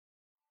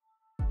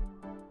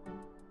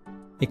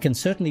It can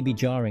certainly be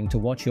jarring to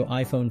watch your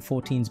iPhone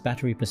 14's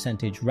battery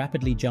percentage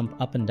rapidly jump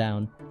up and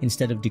down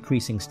instead of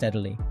decreasing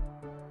steadily.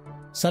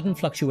 Sudden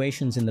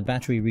fluctuations in the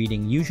battery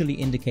reading usually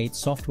indicate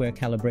software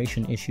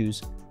calibration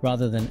issues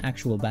rather than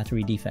actual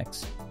battery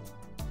defects.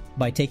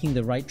 By taking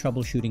the right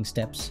troubleshooting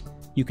steps,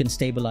 you can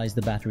stabilize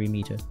the battery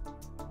meter.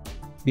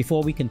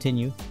 Before we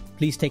continue,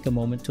 please take a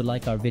moment to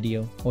like our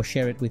video or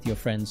share it with your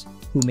friends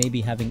who may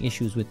be having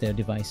issues with their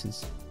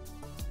devices.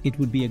 It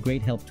would be a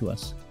great help to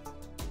us.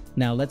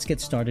 Now let's get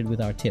started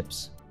with our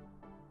tips.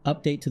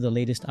 Update to the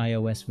latest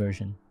iOS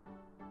version.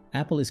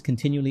 Apple is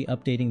continually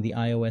updating the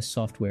iOS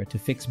software to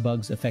fix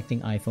bugs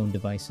affecting iPhone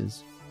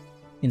devices.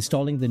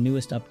 Installing the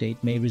newest update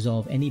may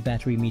resolve any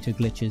battery meter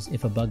glitches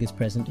if a bug is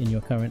present in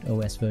your current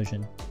OS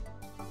version.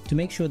 To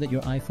make sure that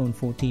your iPhone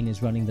 14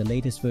 is running the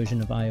latest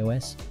version of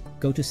iOS,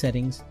 go to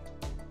Settings,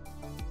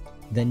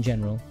 then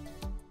General,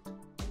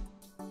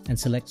 and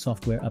select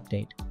Software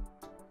Update.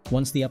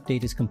 Once the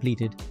update is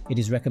completed, it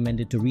is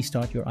recommended to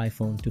restart your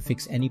iPhone to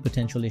fix any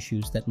potential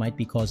issues that might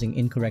be causing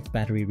incorrect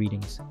battery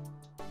readings.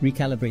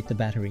 Recalibrate the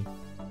battery.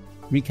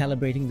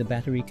 Recalibrating the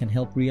battery can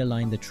help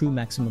realign the true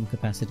maximum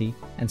capacity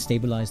and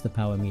stabilize the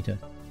power meter.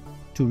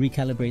 To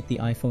recalibrate the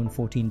iPhone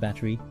 14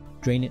 battery,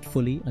 drain it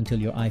fully until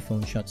your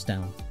iPhone shuts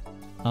down.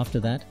 After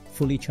that,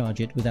 fully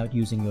charge it without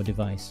using your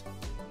device.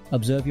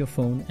 Observe your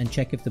phone and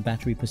check if the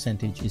battery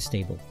percentage is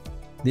stable.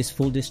 This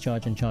full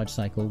discharge and charge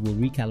cycle will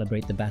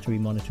recalibrate the battery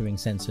monitoring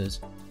sensors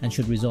and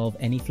should resolve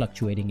any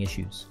fluctuating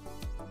issues.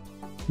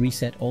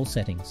 Reset all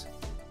settings.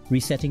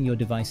 Resetting your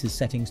device's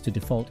settings to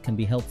default can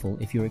be helpful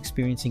if you're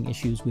experiencing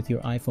issues with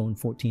your iPhone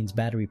 14's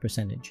battery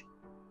percentage.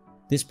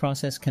 This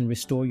process can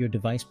restore your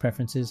device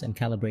preferences and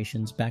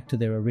calibrations back to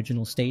their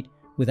original state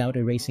without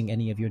erasing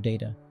any of your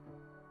data.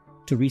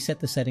 To reset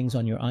the settings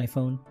on your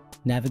iPhone,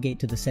 navigate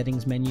to the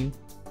Settings menu,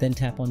 then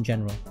tap on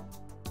General.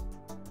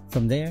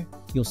 From there,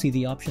 you'll see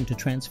the option to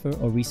transfer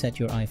or reset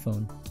your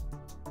iPhone.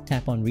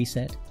 Tap on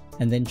Reset,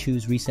 and then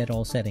choose Reset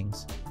All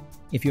Settings.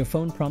 If your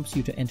phone prompts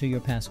you to enter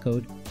your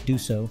passcode, do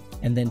so,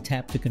 and then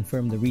tap to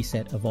confirm the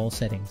reset of all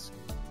settings.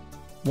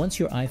 Once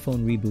your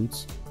iPhone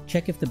reboots,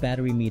 check if the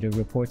battery meter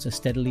reports a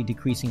steadily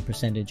decreasing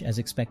percentage as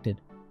expected.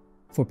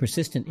 For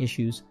persistent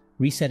issues,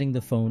 resetting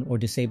the phone or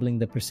disabling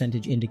the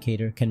percentage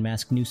indicator can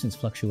mask nuisance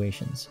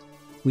fluctuations.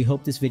 We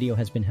hope this video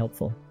has been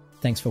helpful.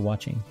 Thanks for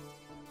watching.